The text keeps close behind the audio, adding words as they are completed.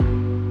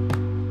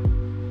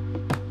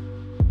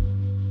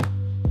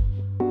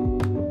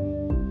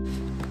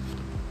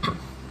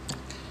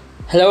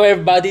Hello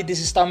everybody, this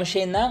is Thomas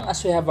Shane Nang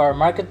as we have our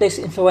Marketplace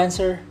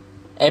Influencer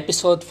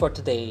episode for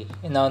today.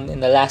 In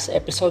the last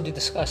episode we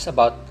discussed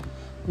about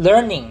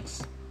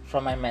learnings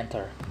from my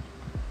mentor.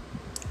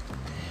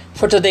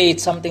 For today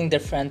it's something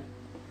different.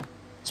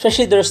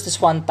 Especially there's this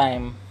one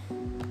time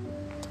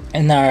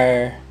in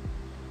our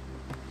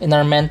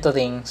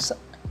mentorings,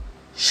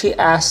 she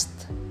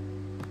asked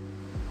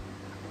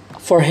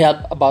for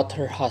help about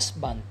her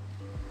husband.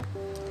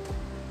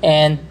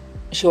 And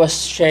she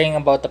was sharing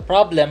about the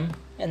problem,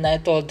 and I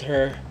told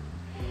her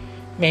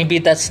maybe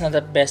that's not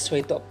the best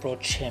way to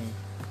approach him.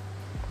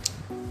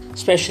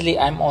 Especially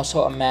I'm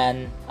also a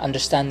man,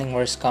 understanding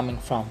where he's coming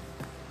from.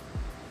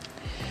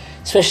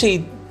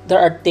 Especially there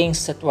are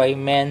things that why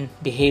men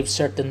behave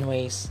certain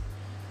ways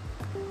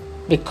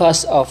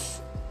because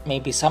of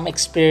maybe some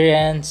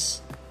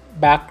experience,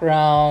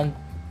 background,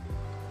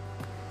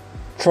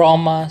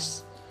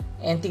 traumas,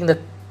 anything that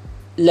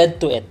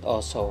led to it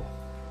also.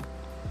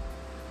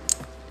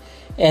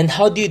 And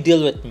how do you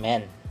deal with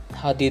men?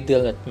 How do you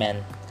deal with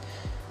men?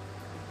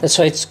 That's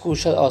why it's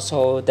crucial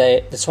also.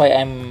 That's why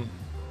I'm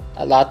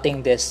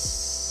allotting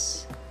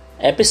this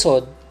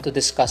episode to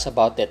discuss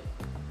about it.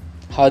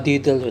 How do you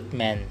deal with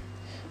men?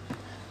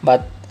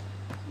 But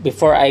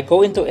before I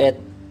go into it,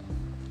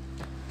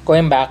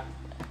 going back,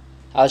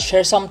 I'll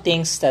share some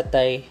things that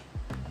I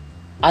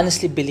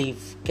honestly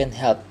believe can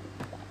help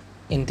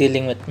in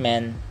dealing with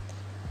men.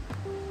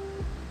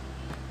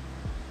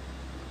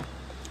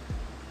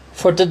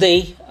 For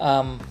today,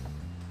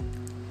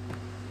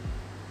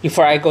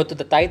 before I go to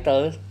the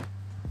title,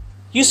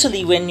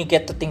 usually when you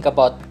get to think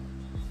about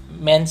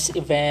men's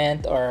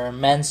event or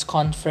men's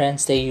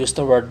conference, they use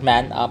the word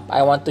man up.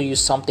 I want to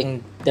use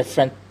something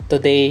different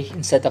today.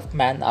 Instead of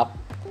man up,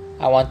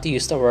 I want to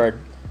use the word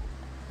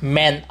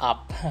men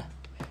up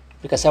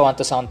because I want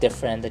to sound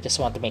different. I just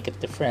want to make it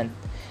different.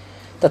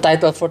 The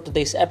title for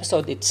today's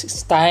episode, it's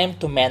time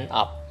to man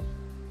up.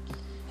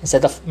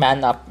 Instead of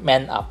man up,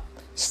 men up.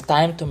 It's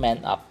time to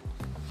man up.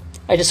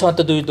 I just want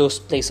to do those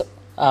play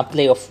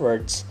of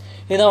words.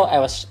 I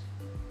was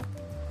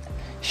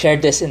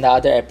shared this in the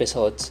other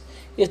episodes.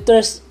 If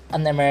there's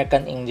an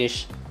American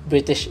English,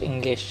 British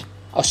English,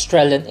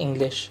 Australian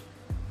English,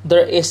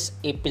 there is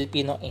a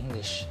Filipino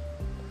English.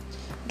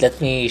 Let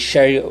me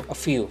share you a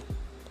few.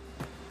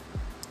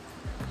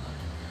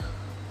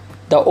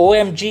 The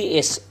OMG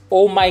is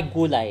oh my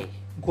gulay.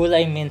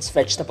 Gulay means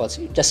vegetables.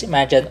 Just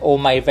imagine oh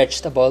my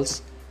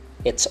vegetables.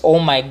 It's oh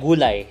my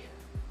gulay.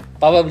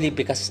 Probably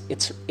because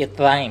it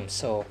rhymes,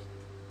 so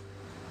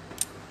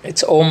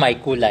it's oh my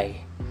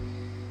gulay.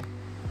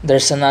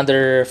 There's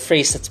another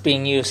phrase that's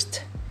being used.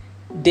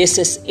 This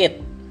is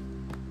it.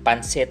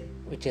 Pansit,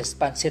 which is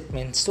pansit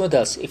means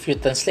noodles. If you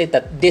translate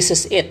that, this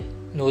is it,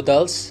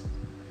 noodles.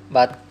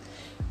 But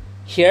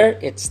here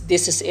it's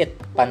this is it,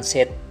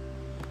 pansit,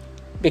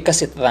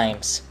 because it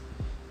rhymes.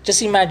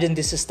 Just imagine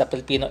this is the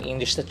Filipino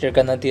English that you're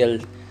gonna deal.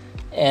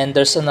 And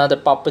there's another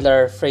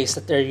popular phrase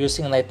that they're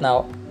using right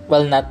now.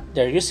 Well, not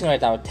they're using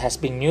right now. It has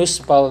been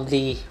used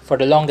probably for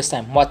the longest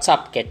time. What's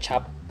up,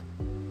 ketchup?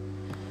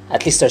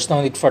 At least there's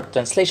no need for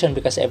translation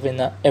because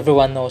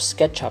everyone knows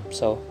ketchup.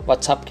 So,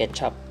 what's up,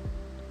 ketchup?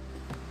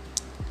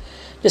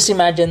 Just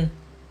imagine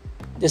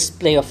this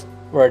play of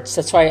words.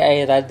 That's why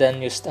I rather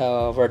than use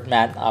the word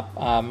man up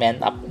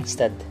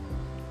instead.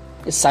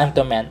 It's time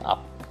to man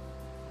up.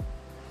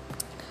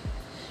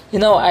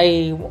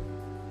 I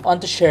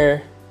want to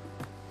share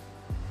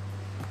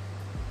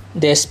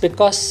this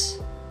because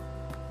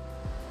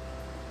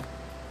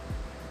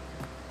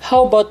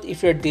how about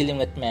if you're dealing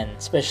with men,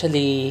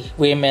 especially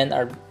women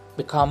are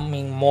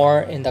becoming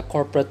more in the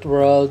corporate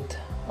world,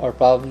 or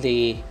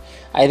probably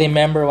I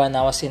remember when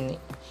I was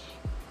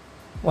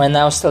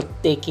still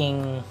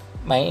taking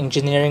my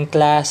engineering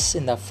class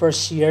in the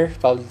first year,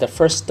 probably the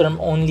first term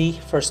only,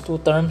 first 2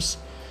 terms.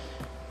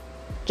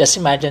 Just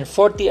imagine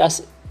 40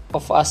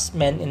 of us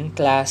men in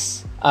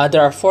class.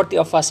 There are 40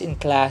 of us in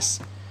class.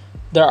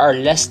 There are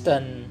less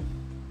than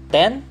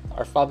 10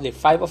 or probably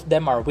 5 of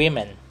them are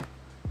women.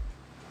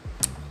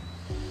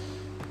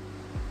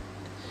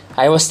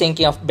 I was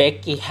thinking of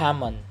Becky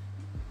Hammon,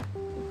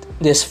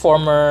 this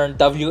former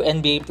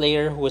WNBA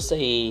player who was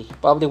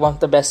probably one of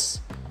the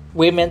best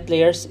women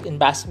players in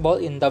basketball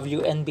in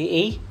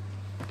WNBA.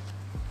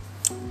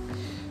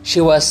 She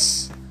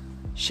was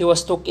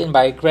took in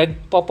by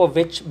Greg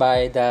Popovich,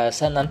 by the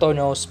San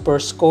Antonio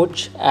Spurs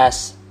coach,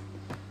 as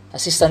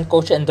assistant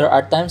coach, and there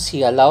are times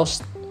he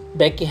allows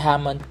Becky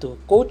Hammon to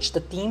coach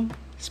the team,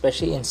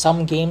 especially in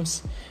some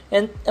games,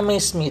 and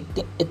amazes me.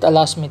 It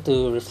allows me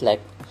to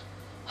reflect.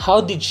 How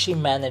did she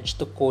manage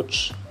to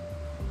coach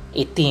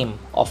a team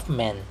of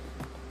men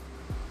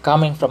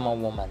coming from a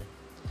woman?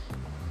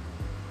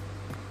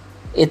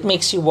 It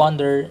makes you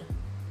wonder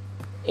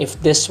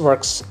if this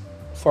works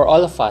for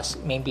all of us.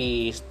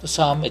 Maybe to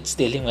some it's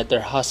dealing with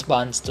their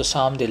husbands, to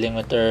some dealing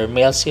with their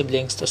male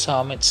siblings, to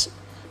some it's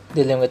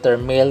dealing with their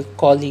male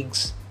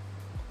colleagues.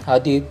 How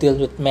do you deal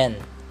with men?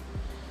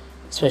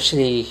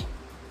 Especially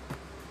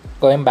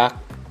going back,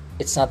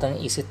 it's not an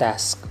easy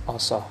task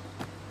also.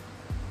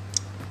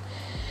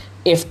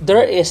 If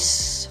there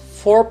is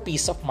four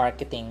piece of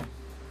marketing,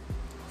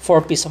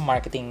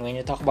 when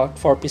you talk about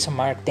four piece of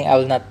marketing, I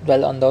will not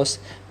dwell on those.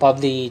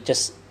 Probably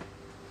just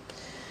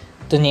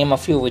to name a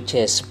few, which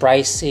is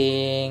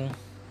pricing,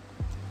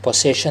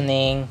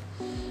 positioning,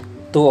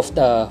 two of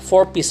the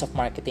four piece of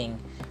marketing.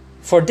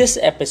 For this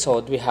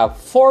episode, we have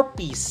four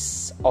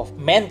piece of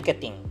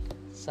marketing.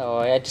 So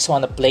I just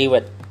want to play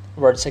with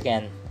words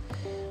again.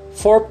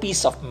 Four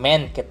piece of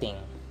marketing.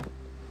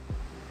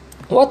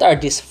 What are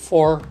these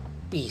four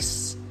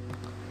P's?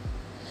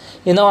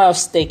 I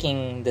was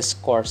taking this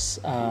course.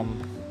 I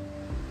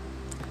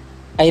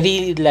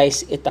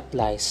realize it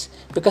applies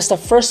because the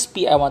first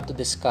P I want to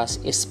discuss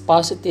is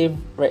positive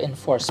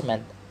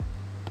reinforcement.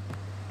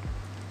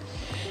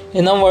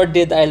 Where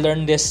did I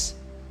learn this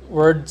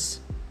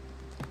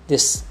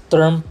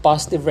term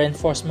positive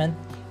reinforcement?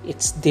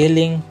 It's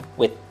dealing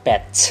with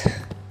pets.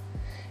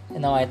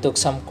 I took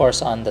some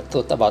course on the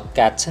truth about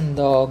cats and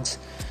dogs,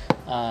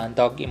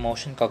 dog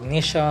emotion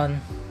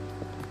cognition,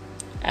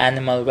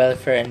 animal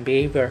welfare and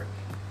behavior.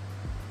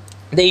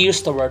 They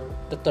used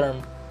the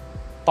term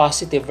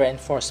positive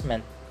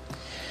reinforcement.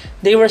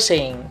 They were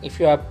saying if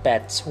you have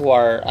pets who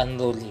are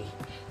unruly,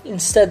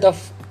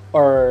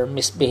 or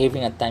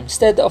misbehaving at times,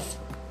 instead of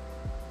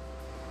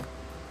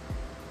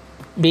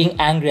being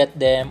angry at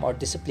them or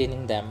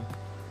disciplining them,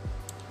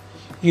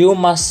 you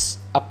must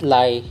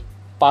apply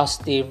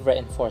positive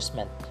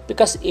reinforcement.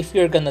 Because if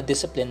you're gonna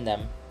discipline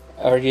them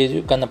or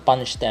you're gonna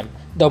punish them,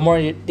 the more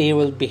they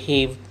will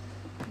behave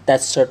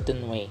that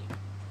certain way,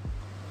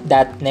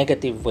 that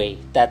negative way,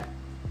 that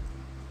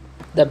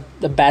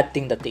the bad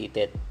thing that they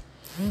did.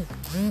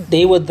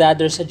 They would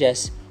rather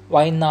suggest,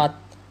 why not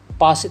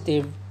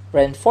positive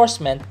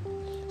reinforcement,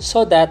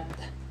 so that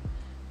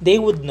they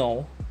would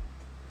know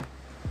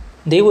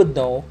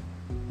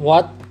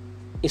what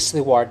is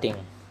rewarding,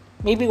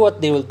 maybe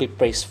what they will be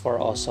praised for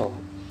also.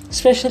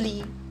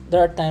 Especially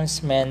there are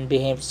times men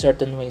behave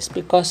certain ways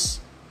because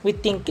we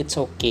think it's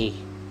okay,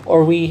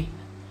 or we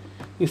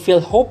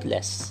feel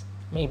hopeless.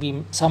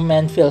 Maybe some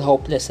men feel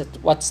hopeless at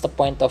what's the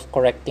point of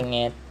correcting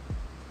it,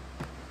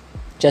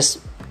 just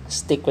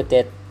stick with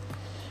it.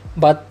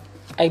 But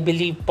I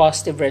believe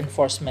positive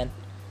reinforcement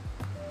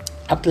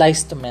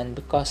applies to men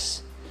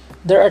because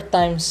there are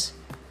times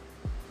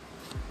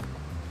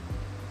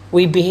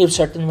we behave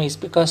certain ways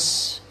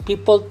because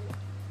people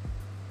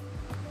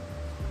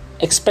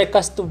expect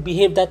us to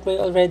behave that way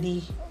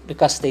already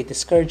because they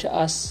discourage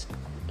us,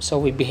 so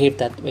we behave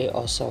that way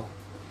also.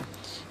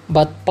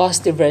 But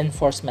positive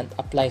reinforcement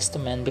applies to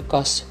men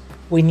because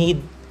we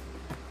need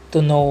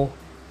to know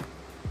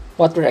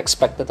what we're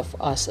expected of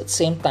us. At the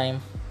same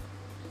time,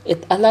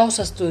 it allows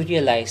us to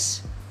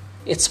realize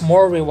it's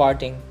more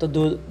rewarding to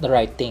do the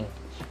right thing.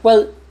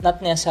 Well,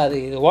 not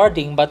necessarily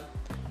rewarding, but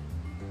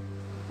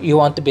you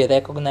want to be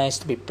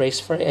recognized, to be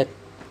praised for it.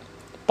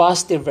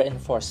 Positive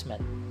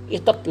reinforcement,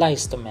 it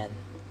applies to men.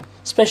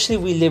 Especially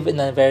we live in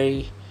a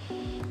very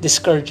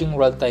discouraging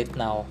world right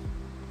now.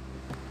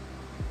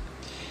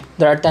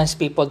 There are times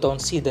people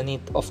don't see the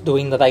need of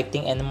doing the right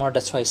thing anymore.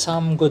 That's why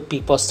some good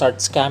people start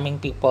scamming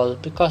people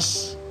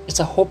because it's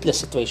a hopeless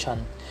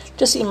situation.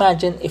 Just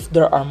imagine if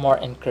there are more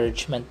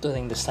encouragement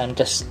during this time,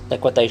 just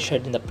like what I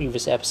shared in the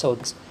previous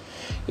episodes.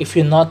 If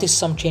you notice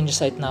some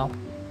changes right now,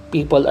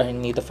 people are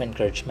in need of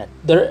encouragement.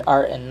 There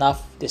are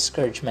enough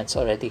discouragements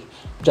already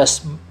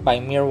just by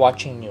mere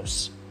watching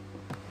news,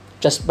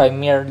 just by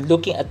mere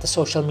looking at the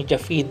social media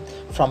feed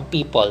from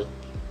people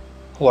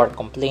who are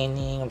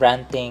complaining,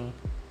 ranting.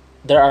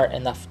 There are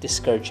enough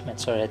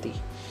discouragements already.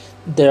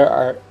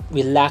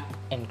 We lack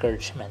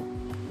encouragement.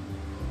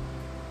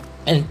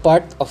 And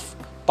part of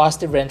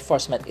positive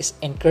reinforcement is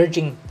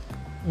encouraging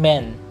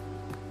men,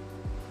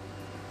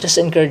 just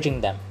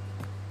encouraging them.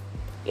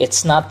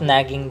 It's not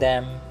nagging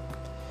them,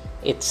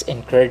 it's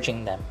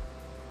encouraging them.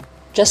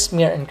 Just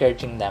mere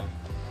encouraging them.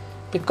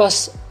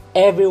 Because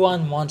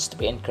everyone wants to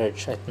be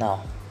encouraged right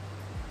now.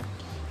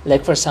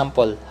 Like for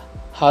example,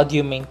 how do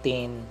you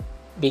maintain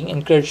being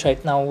encouraged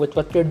right now with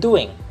what you're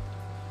doing?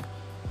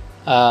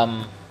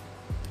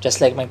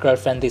 Just like my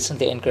girlfriend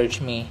recently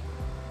encouraged me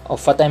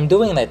of what I'm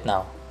doing right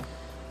now.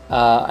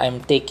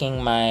 I'm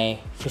taking my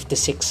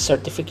 56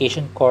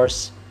 certification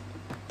course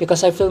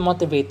because I feel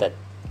motivated.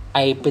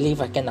 I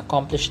believe I can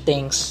accomplish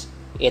things.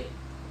 It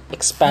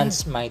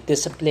expands my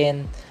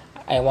discipline.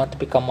 I want to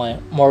become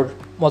more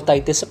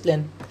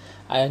multidisciplined.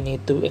 I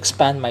need to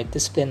expand my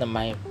discipline and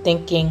my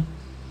thinking,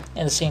 and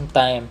at the same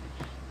time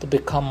to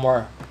become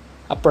more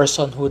a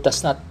person who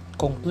does not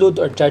conclude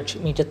or judge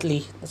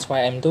immediately. That's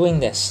why I'm doing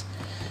this.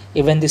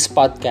 Even this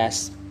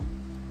podcast,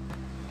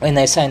 when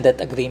I signed that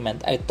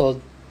agreement, I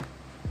told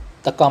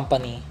the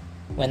company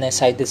when I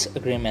signed this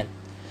agreement,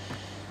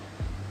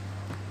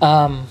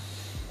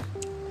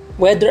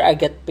 whether I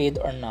get paid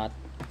or not,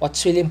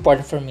 what's really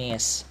important for me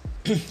is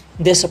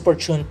this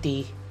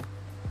opportunity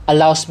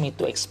allows me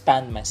to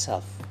expand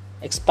myself,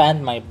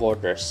 expand my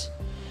borders.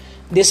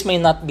 This may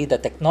not be the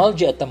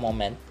technology at the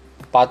moment,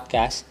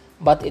 podcast,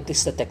 but it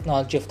is the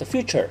technology of the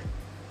future.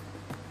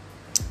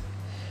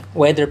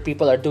 whether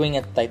people are doing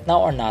it right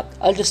now or not,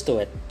 I'll just do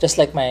it. Just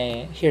like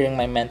my hearing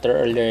my mentor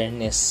earlier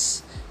in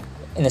his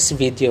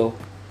video.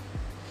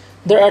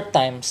 There are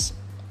times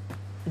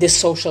this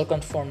social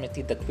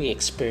conformity that we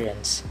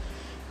experience,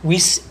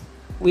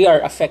 we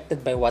are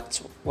affected by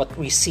what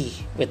we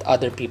see with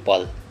other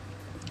people.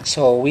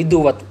 So we do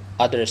what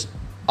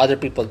other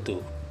people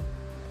do.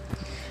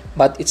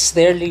 But it's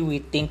rarely we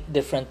think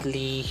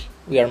differently.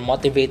 We are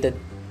motivated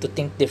to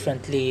think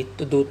differently,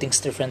 to do things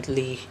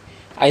differently.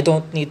 I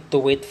don't need to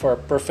wait for a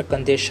perfect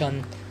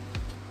condition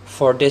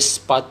for this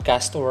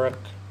podcast to work,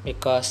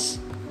 because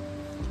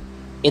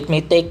it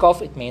may take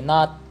off, it may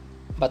not.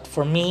 But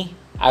for me,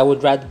 I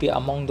would rather be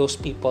among those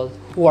people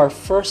who are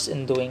first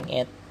in doing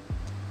it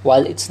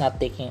while it's not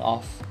taking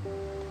off.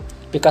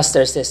 Because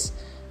there's this,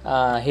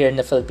 here in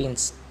the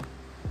Philippines,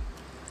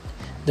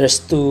 there's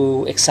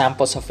two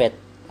examples of it.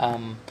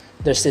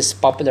 There's this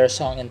popular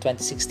song in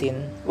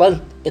 2016. Well,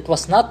 it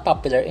was not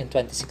popular in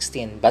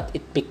 2016, but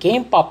it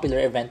became popular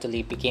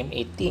eventually. Became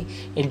a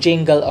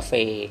jingle of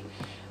a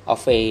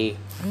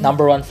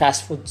number one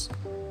fast food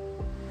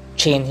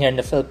chain here in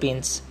the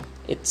Philippines.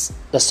 It's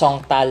the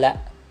song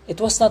Tala.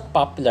 It was not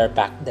popular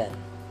back then,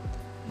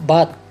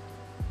 but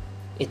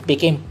it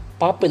became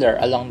popular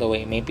along the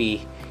way.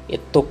 Maybe it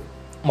took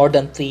more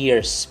than 3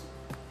 years.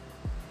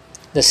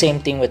 The same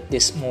thing with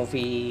this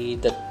movie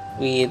that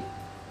we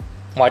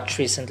watched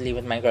recently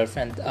with my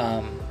girlfriend,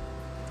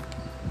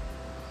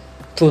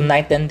 To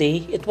Night and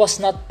Day. It was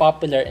not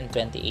popular in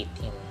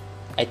 2018.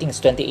 I think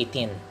it's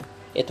 2018.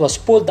 It was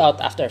pulled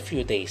out after a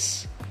few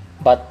days.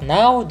 But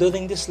now,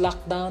 during this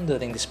lockdown,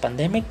 during this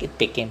pandemic, it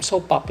became so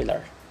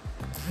popular.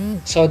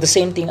 So the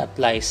same thing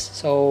applies.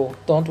 So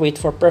don't wait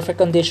for perfect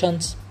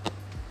conditions.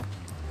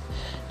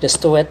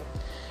 Just do it.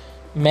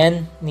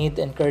 Men need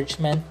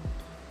encouragement,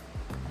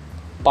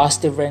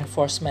 positive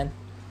reinforcement.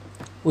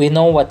 We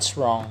know what's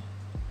wrong.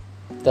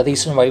 The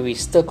reason why we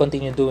still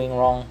continue doing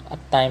wrong at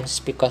times is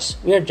because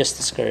we are just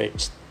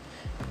discouraged.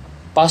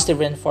 Positive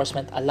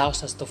reinforcement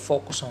allows us to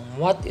focus on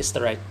what is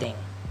the right thing,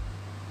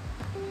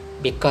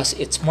 because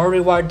it's more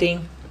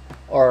rewarding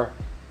or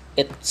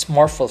it's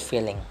more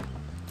fulfilling.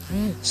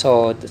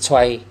 So that's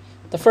why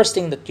the first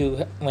thing that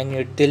you, when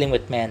you're dealing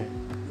with men,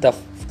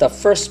 the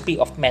first P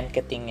of men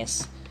getting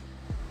is,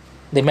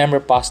 remember,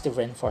 positive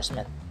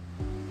reinforcement.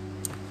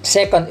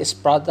 Second is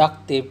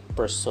productive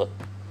pursuit.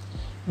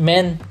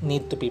 Men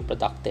need to be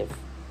productive.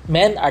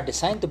 Men are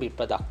designed to be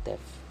productive.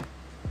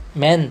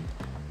 Men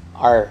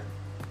are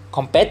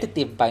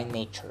competitive by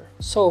nature.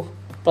 So,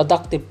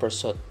 productive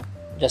pursuit.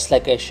 Just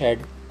like I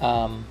shared,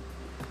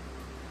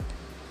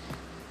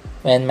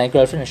 when my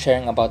girlfriend was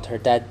sharing about her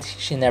dad,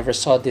 she never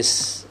saw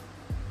this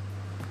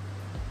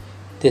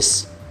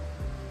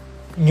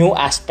new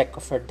aspect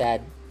of her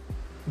dad,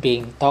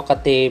 being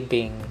talkative,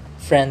 being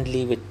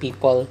friendly with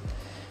people.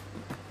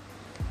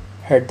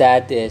 Her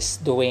dad is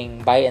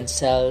doing buy and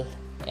sell,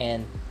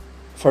 and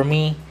for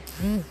me,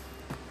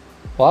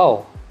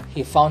 wow,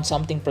 he found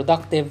something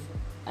productive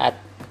at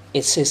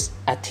his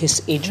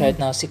age right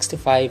now,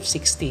 65,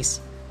 60s,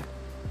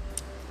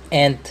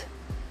 and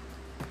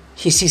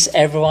he sees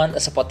everyone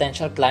as a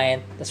potential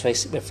client. That's why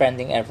he's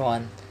befriending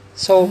everyone.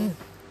 So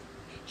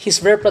he's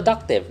very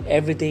productive.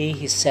 Every day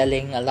he's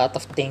selling a lot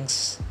of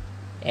things,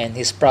 and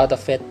he's proud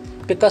of it,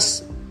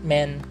 because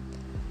men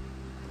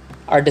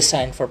are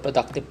designed for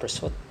productive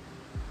pursuit.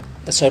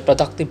 That's why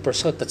productive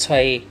pursuit. That's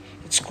why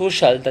it's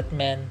crucial that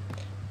men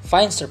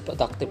finds their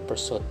productive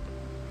pursuit.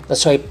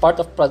 That's why part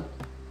of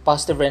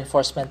positive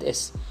reinforcement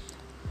is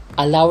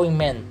allowing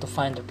men to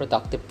find their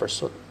productive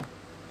pursuit.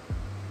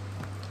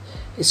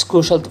 It's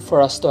crucial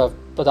for us to have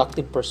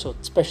productive pursuit,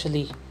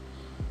 especially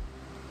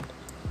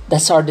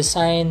that's our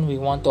design. We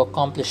want to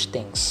accomplish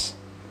things.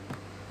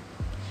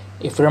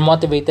 If we're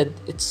motivated,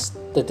 it's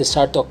the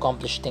desire to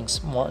accomplish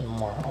things more and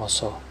more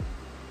also.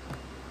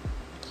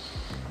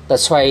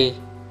 That's why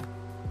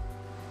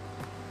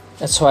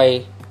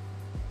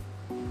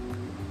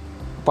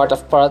part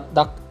of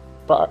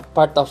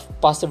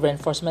positive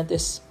reinforcement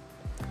is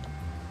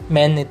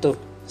men need to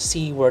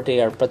see where they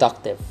are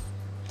productive.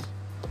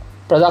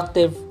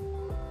 Productive,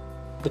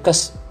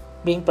 because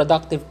being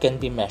productive can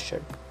be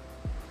measured.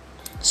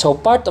 So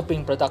part of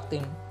being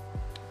productive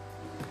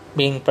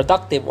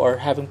or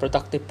having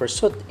productive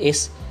pursuit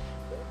is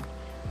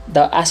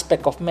the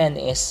aspect of men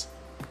is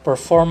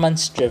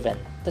performance driven.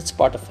 That's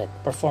part of it,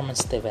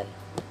 performance driven.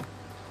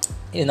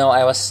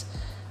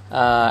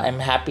 I'm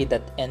happy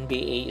that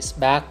NBA is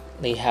back.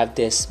 They have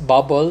this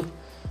bubble,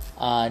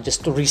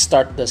 just to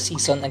restart the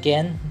season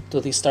again,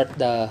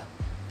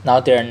 now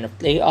they're in the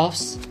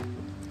playoffs.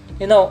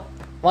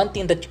 One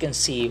thing that you can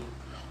see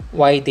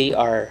why they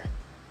are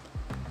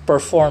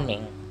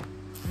performing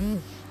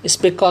is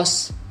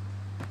because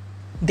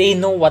they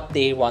know what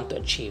they want to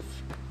achieve.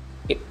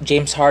 If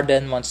James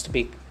Harden wants to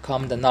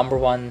become the number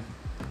one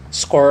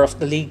scorer of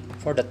the league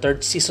for the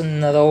third season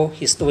in a row,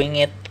 he's doing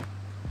it.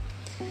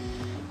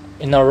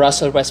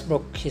 Russell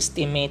Westbrook, his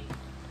teammate,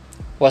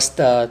 was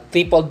the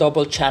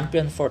triple-double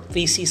champion for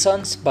 3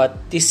 seasons,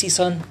 but this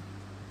season,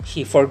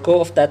 he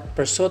forgo of that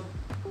pursuit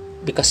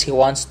because he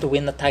wants to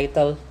win a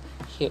title.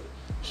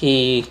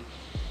 He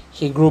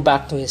he grew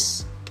back to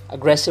his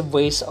aggressive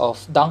ways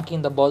of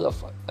dunking the ball,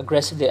 of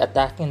aggressively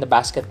attacking the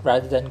basket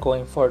rather than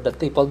going for the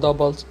triple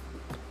doubles.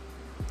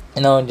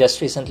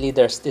 Just recently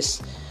there's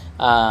this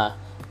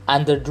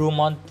Andrew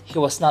Drummond. He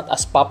was not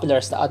as popular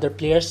as the other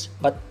players,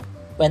 but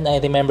when I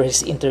remember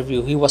his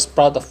interview, he was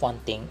proud of one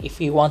thing. If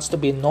he wants to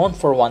be known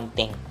for one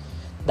thing,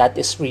 that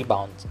is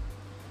rebounds.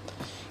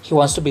 He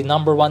wants to be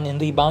number one in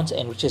rebounds,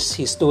 and which is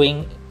he's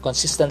doing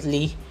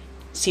consistently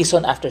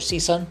season after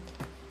season.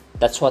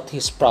 That's what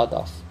he's proud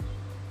of.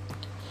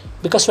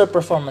 Because we're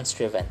performance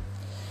driven.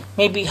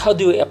 Maybe how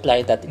do we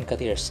apply that in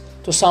careers?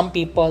 To some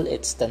people,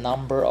 it's the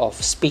number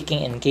of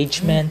speaking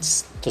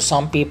engagements. To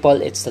some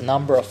people, it's the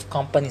number of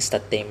companies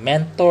that they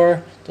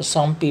mentor. To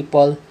some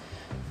people,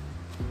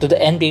 to the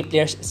NBA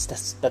players, it's the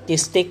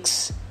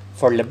statistics.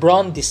 For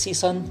LeBron this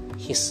season,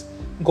 his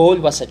goal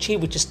was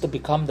achieved, which is to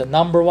become the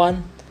number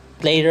one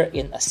player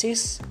in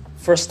assists,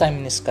 first time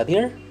in his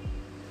career.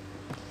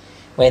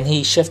 When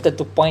he shifted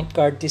to point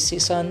guard this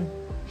season,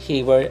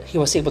 he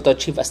was able to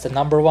achieve as the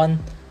number one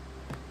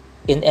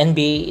in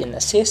NBA in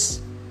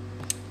assists.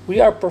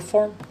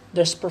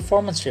 There's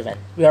performance driven.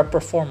 We are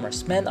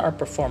performers. Men are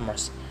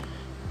performers.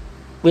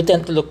 We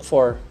tend to look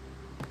for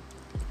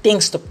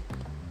things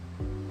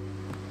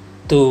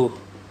to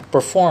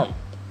perform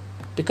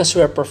because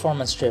we are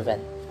performance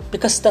driven.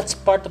 Because that's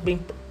part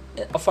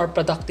of our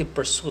productive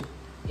pursuit.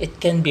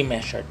 It can be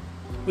measured.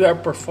 We are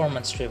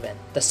performance driven.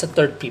 That's the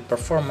third P.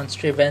 Performance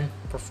driven.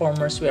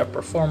 Performers. We are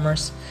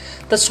performers.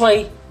 That's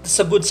why that's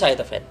a good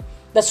side of it.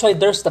 That's why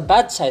there's the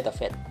bad side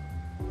of it.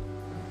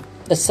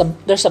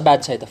 There's a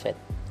bad side of it.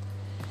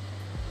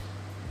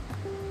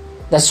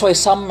 That's why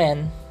some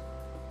men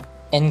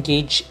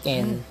engage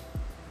in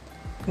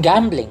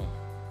gambling,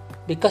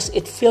 because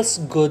it feels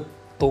good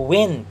to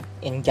win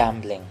in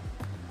gambling.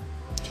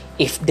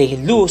 If they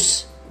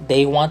lose,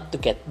 they want to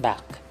get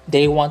back.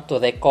 They want to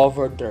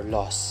recover their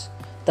loss.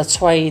 That's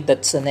why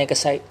that's the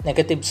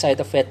negative side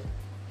of it.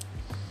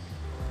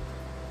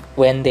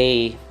 When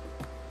they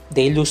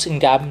lose in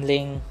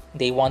gambling,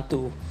 they want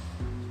to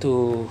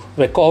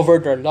recover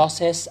their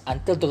losses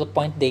until to the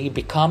point they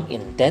become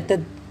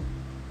indebted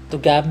to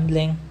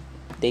gambling.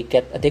 They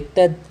get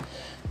addicted.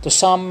 To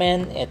some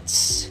men,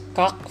 it's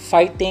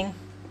cockfighting.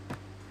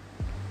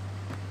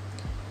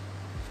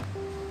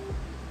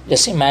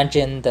 Just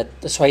imagine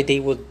that's why they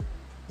would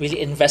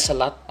really invest a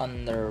lot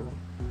on their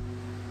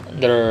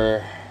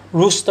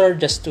rooster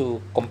just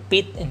to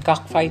compete in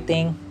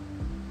cockfighting.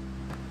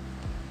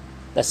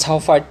 That's how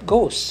far it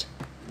goes.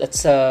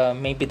 That's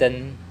maybe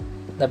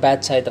the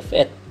bad side of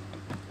it.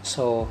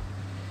 So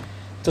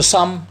to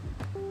some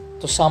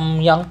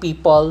young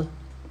people,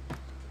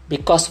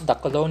 because of the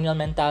colonial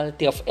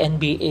mentality of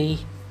NBA,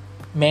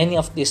 many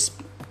of these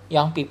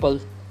young people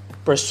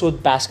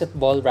pursued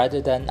basketball rather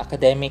than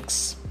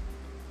academics,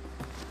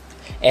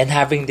 and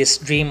having this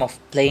dream of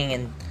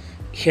playing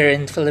here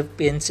in the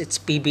Philippines, it's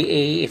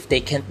PBA. If they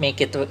can't make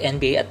it to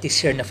NBA, at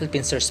least here in the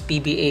Philippines, there's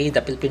PBA,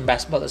 the Philippine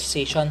Basketball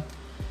Association.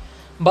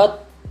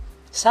 But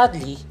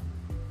sadly,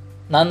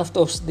 none of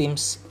those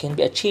dreams can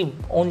be achieved.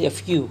 Only a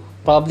few.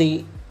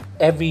 Probably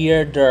every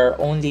year there are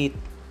only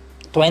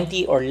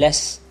 20 or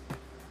less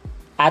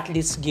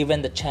athletes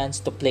given the chance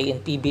to play in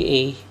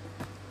PBA.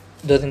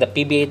 During the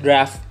PBA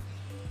draft,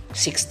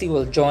 60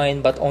 will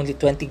join, but only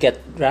 20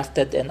 get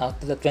drafted, and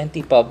out of the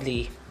 20,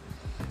 probably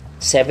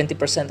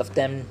 70% of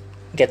them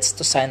gets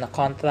to sign a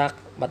contract,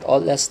 but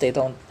all else they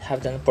don't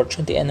have the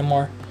opportunity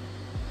anymore.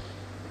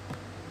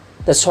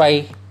 That's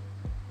why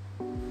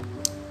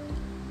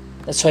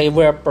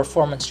we're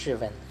performance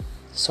driven.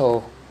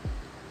 So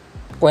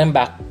going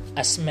back,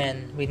 as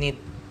men, we need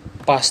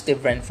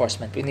positive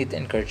reinforcement. We need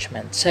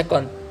encouragement.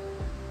 Second,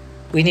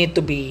 we need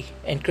to be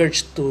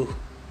encouraged to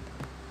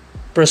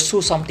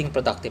pursue something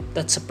productive.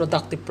 That's a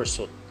productive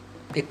pursuit,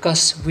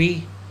 because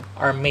we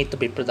are made to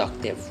be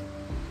productive,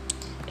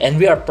 and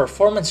we are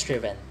performance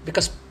driven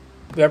because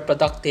we are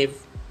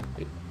productive.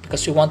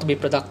 Because we want to be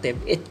productive,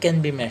 it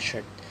can be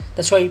measured.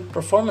 That's why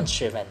performance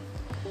driven.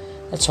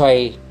 That's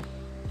why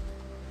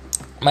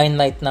mine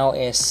right now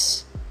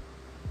is,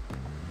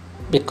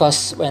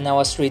 because when I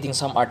was reading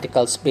some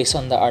articles, based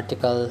on the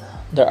article,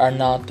 there are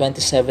now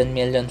 27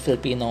 million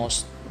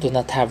Filipinos do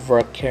not have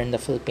work here in the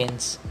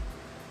Philippines.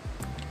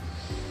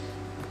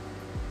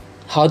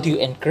 How do you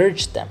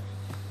encourage them?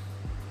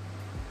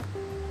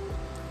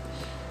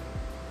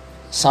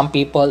 Some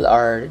people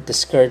are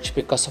discouraged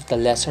because of the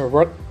lesser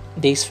work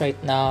days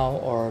right now,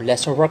 or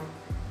lesser work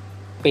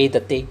pay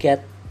that they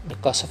get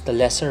because of the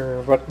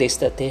lesser work days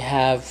that they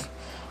have.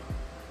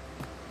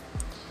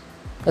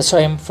 That's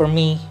why for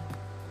me,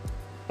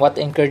 what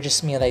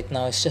encourages me right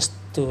now is just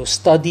to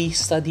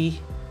study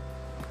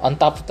on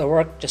top of the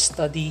work. Just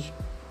study,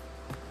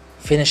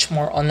 finish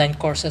more online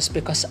courses,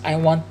 because I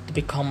want to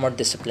become more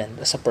disciplined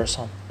as a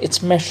person.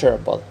 It's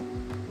measurable.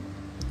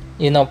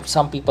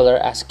 Some people are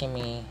asking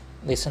me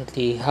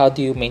recently, how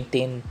do you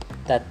maintain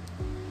that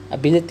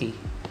ability?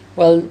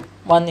 Well,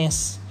 one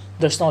is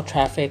there's no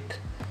traffic.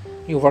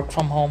 You work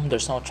from home,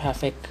 there's no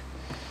traffic.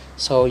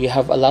 So you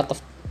have a lot of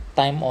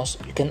time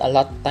also. You can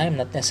allot time,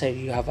 not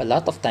necessarily you have a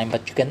lot of time,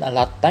 but you can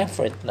allot time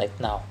for it right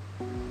now.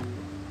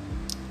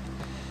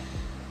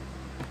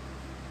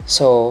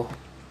 So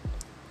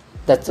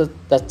that's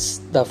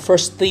the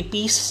first three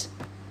P's,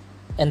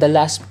 and the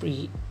last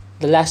P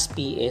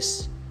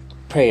is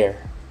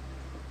prayer.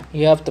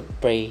 You have to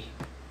pray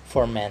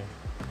for men.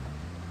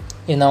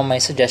 My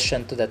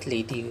suggestion to that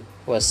lady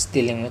was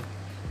dealing with,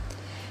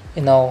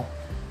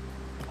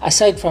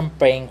 aside from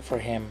praying for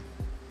him,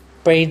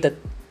 pray that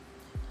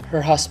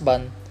her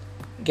husband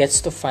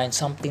gets to find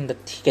something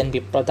that he can be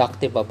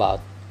productive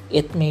about.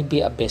 It may be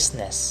a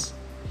business.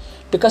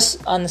 Because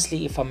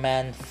honestly, if a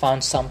man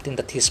found something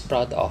that he's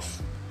proud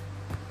of,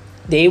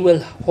 they will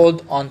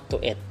hold on to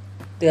it.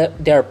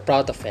 They're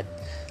proud of it.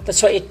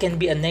 That's why it can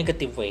be a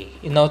negative way.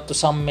 To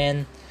some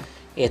men,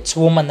 it's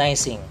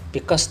womanizing.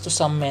 Because to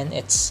some men,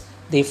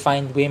 they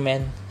find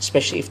women,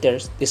 especially if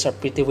these are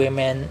pretty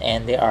women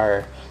and they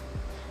are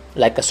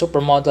like a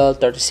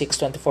supermodel, 36,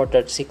 24,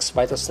 36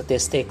 vital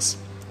statistics.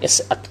 It's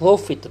a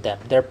trophy to them.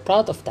 They're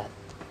proud of that.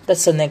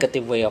 That's a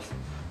negative way of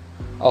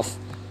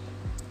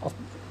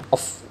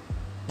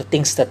the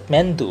things that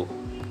men do.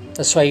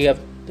 That's why you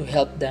have to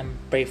help them,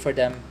 pray for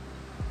them,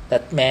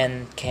 that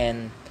men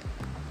can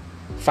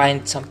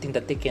find something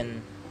that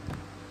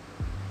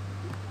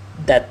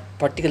that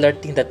particular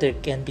thing that they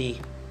can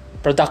be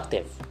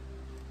productive,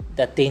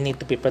 that they need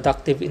to be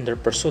productive in their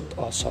pursuit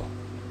also.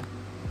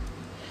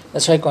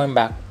 That's why, going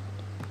back,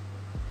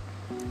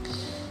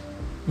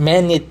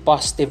 men need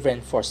positive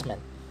reinforcement.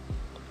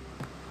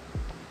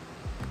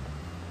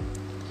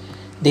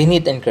 They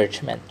need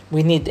encouragement.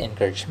 We need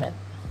encouragement.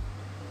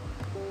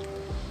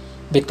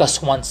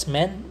 Because once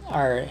men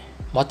are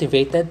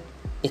motivated,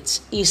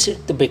 it's easier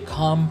to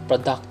become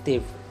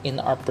productive in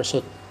our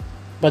pursuit.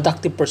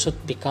 Productive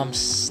pursuit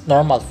becomes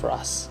normal for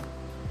us.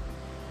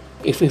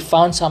 If we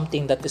found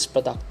something that is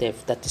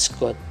productive, that is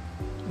good,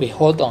 we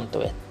hold on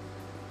to it.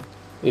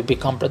 We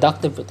become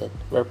productive with it.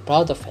 We're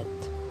proud of it.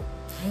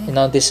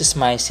 This is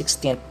my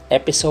 16th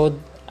episode.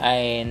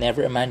 I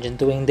never imagined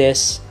doing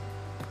this.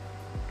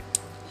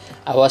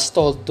 I was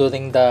told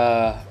during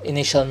the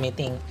initial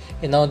meeting,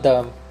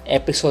 the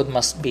episode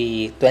must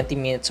be 20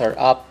 minutes or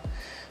up.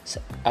 So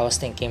I was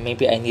thinking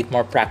maybe I need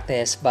more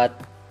practice. But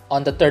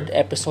on the third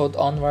episode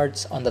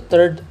onwards,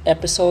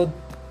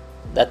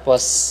 that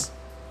was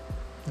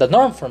the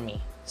norm for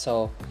me.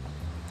 So,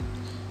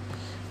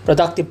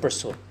 productive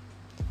pursuit.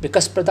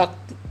 Because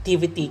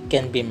productivity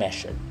can be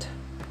measured.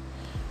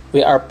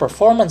 We are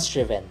performance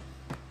driven.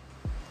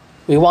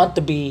 We want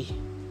to be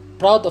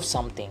proud of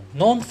something,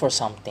 known for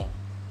something.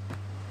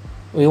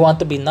 We want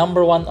to be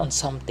number one on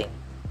something,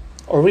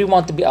 or we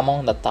want to be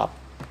among the top.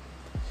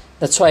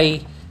 That's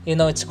why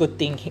it's a good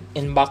thing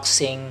in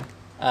boxing.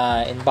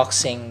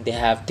 They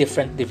have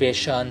different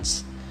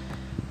divisions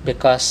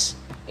because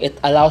it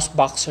allows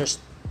boxers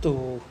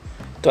to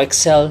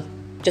excel.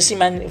 Just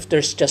imagine if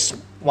there's just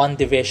one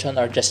division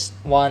or just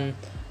one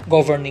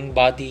governing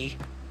body.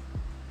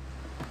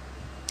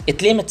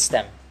 It limits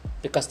them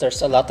because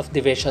there's a lot of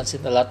divisions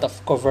in a lot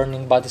of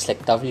governing bodies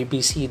like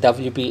WBC,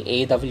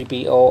 WBA,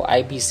 WBO,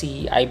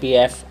 IBC,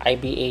 IBF,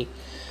 IBA,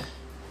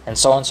 and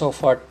so on and so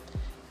forth.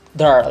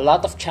 There are a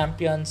lot of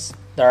champions.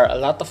 There are a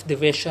lot of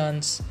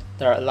divisions.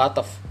 There are a lot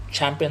of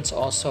champions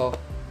also.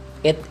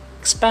 It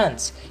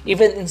expands.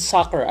 Even in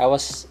soccer,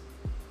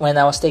 when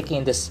I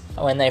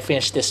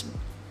finished this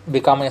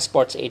becoming a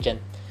sports agent,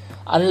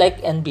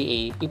 unlike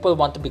NBA, people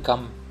want to be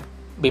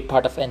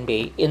part of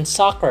NBA. In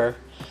soccer,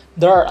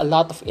 there are a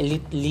lot of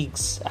elite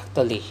leagues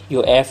actually.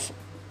 UEFA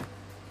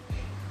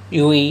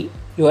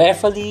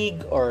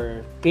League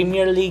or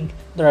Premier League.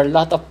 There are a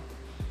lot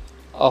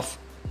of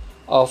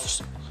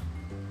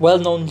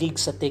well-known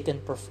leagues that they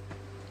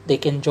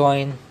can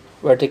join,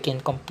 where they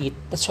can compete.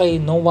 That's why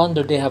no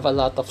wonder they have a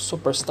lot of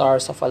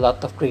superstars, of a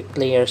lot of great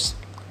players.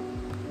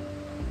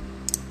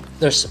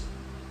 There's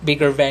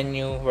bigger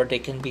venue where they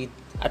can be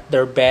at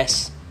their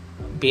best,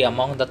 be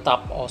among the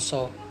top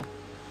also.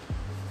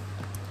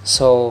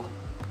 So,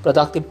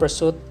 productive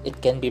pursuit,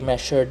 it can be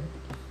measured.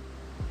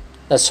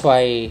 That's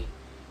why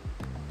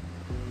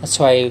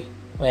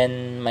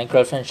when my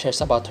girlfriend shares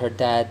about her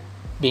dad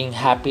being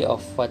happy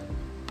of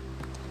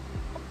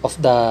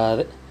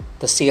the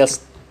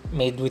sales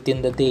made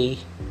within the day,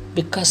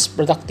 because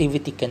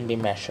productivity can be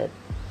measured.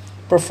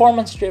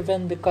 Performance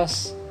driven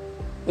because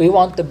we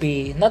want to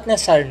be not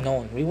necessarily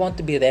known. We want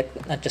to be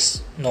not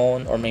just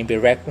known or maybe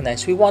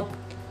recognized. We want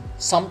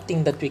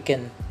something that we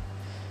can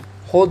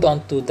hold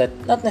on to,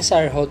 that not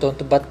necessarily hold on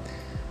to, but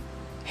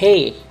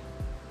hey,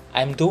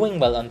 I'm doing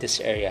well on this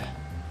area.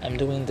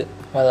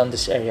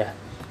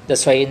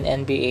 That's why in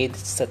NBA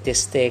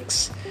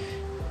statistics,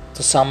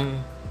 to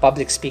some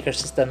public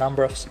speakers, is the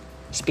number of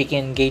speaking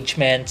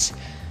engagements,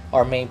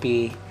 or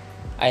maybe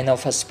I know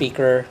of a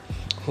speaker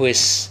who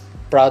is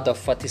proud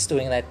of what he's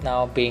doing right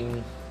now,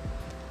 being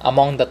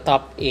among the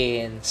top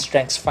in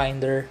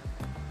StrengthsFinder,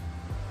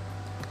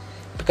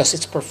 because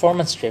it's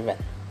performance driven.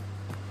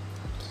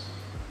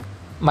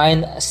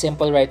 Mine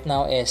simple right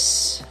now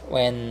is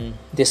when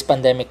this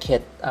pandemic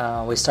hit,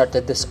 we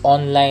started this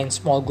online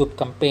small group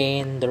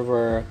campaign. There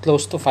were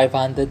close to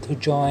 500 who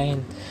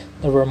joined.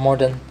 There were more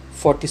than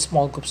 40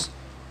 small groups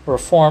were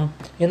formed.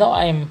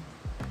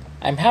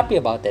 I'm happy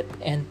about it,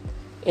 and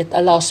it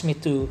allows me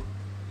to.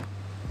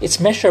 It's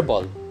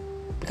measurable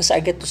because I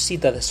get to see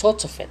the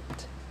results of it.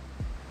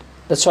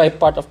 That's why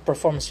part of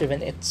performance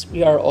driven.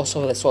 We are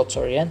also results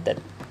oriented.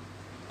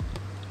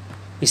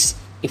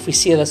 If we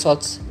see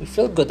results, we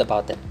feel good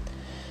about it.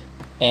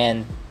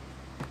 And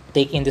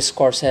taking these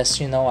courses,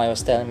 I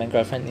was telling my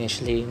girlfriend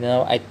initially,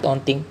 I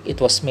don't think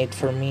it was made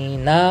for me.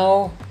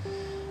 Now,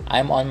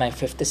 I'm on my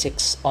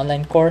 56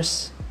 online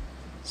course.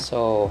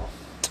 So,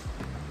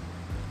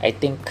 I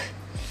think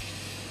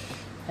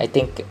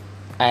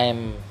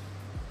I'm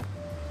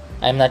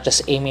not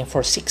just aiming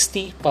for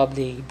 60,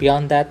 probably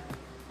beyond that.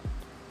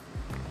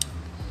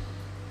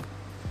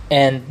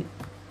 And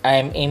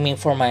I'm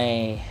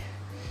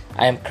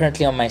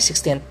currently on my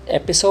 16th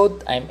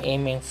episode. I'm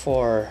aiming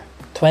for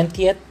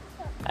 20th.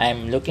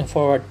 I'm looking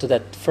forward to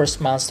that first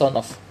milestone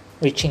of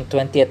reaching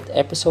 20th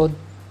episode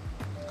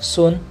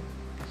soon.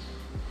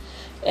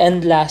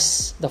 And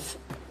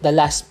the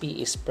last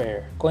P is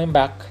prayer. Going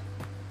back,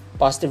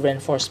 positive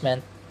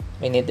reinforcement.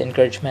 We need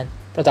encouragement.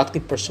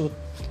 Productive pursuit.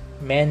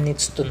 Men need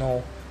to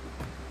know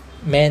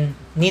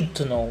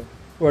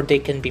where they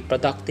can be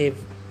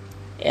productive,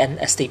 and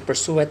as they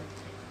pursue it,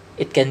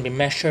 it can be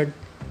measured.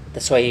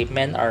 That's why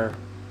men are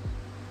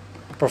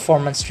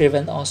performance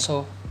driven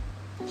also.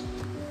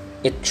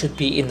 It should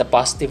be in the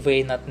positive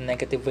way, not the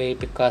negative way,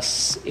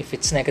 because if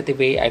it's negative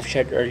way, I've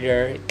shared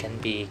earlier, it can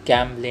be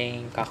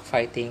gambling,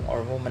 cockfighting,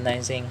 or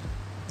womanizing.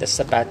 That's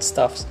the bad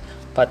stuff.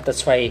 But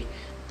that's why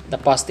the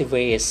positive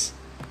way is,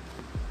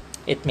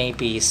 it may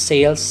be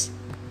sales,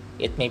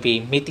 it may be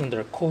meeting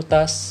their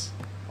quotas,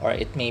 or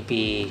it may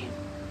be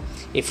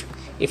if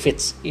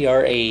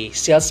you're a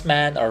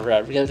salesman or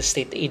a real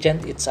estate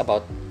agent, it's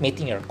about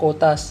meeting your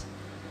quotas.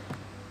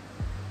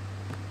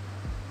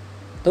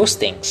 Those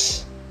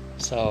things.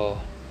 So,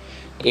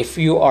 if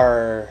you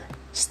are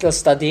still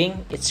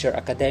studying, it's your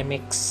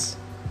academics.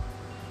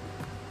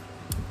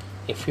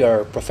 If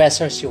you're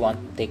professors, you want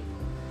to take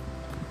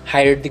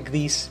higher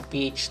degrees,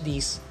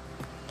 PhDs.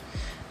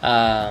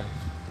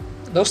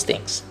 Those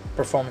things,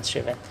 performance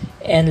driven.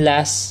 And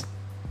last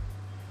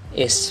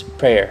is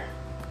prayer.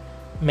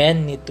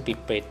 Men need to be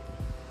prayed.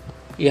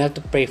 You have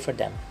to pray for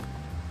them.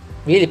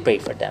 Really pray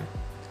for them.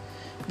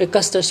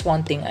 Because there's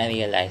one thing I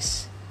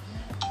realize.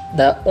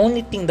 The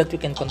only thing that we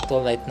can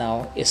control right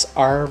now is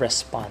our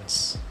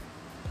response.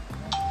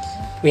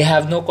 We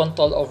have no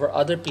control over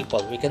other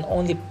people. We can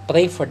only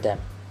pray for them.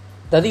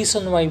 The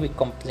reason why we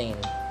complain,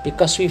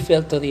 because we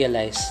fail to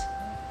realize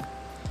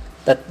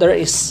that there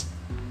is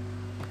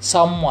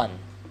someone,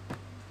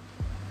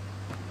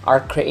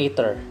 our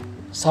Creator,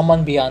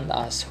 someone beyond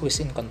us who is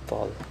in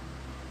control.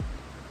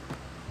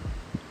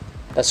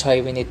 That's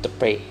why we need to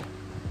pray.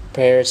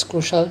 Prayer is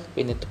crucial.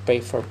 We need to pray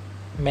for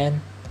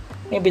men.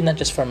 Maybe not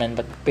just for men,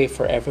 but pray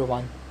for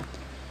everyone.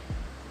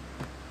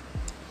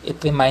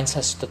 It reminds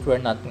us that we're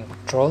not in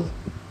control.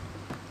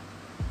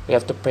 We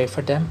have to pray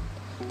for them.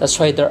 That's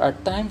why there are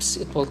times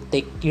it will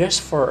take years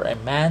for a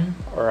man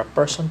or a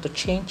person to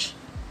change.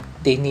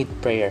 They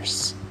need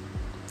prayers.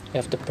 We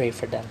have to pray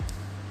for them.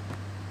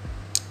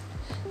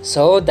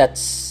 So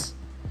that's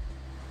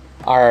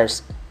our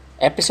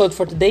episode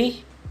for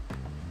today.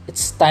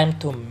 It's time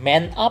to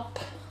man up.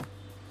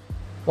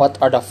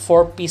 What are the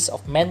 4 P's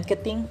of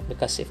marketing?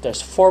 Because if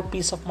there's 4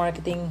 P's of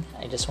marketing,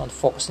 I just want to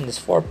focus on this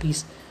 4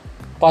 P's.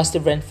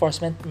 Positive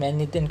reinforcement. Men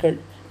need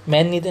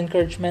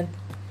encouragement.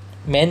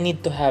 Men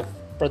need to have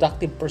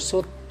productive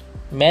pursuit.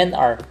 Men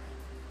are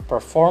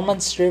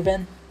performance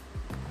driven.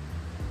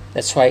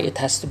 That's why it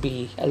has to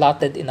be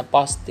allotted in a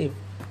positive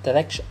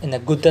direction, in a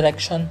good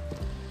direction.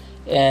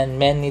 And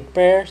men need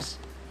prayers.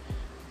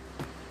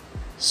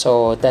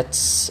 So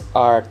that's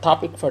our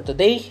topic for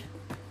today.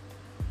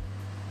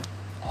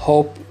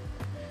 Hope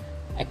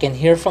I can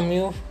hear from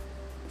you.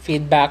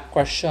 Feedback,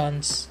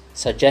 questions,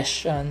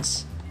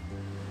 suggestions.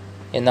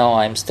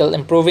 I'm still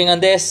improving on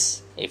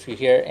this. If you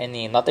hear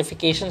any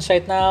notifications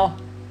right now,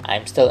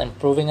 I'm still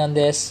improving on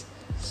this.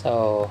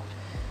 So,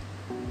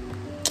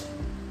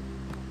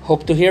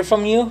 hope to hear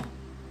from you.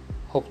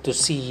 Hope to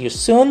see you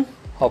soon.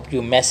 Hope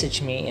you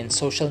message me in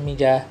social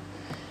media.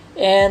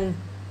 And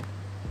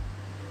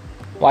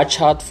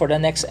watch out for the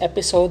next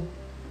episode.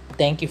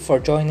 Thank you for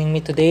joining me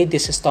today.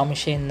 This is Tommy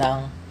Shane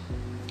ng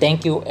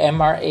Thank you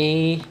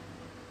MRA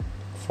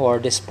for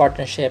this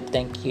partnership.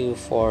 Thank you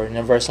for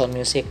Universal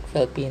Music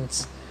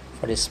Philippines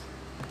for this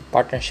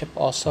partnership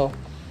also.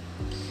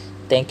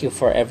 Thank you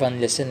for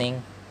everyone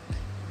listening.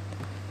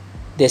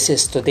 This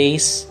is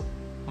today's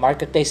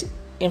Marketplace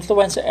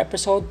Influencer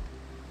episode.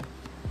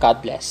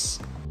 God bless.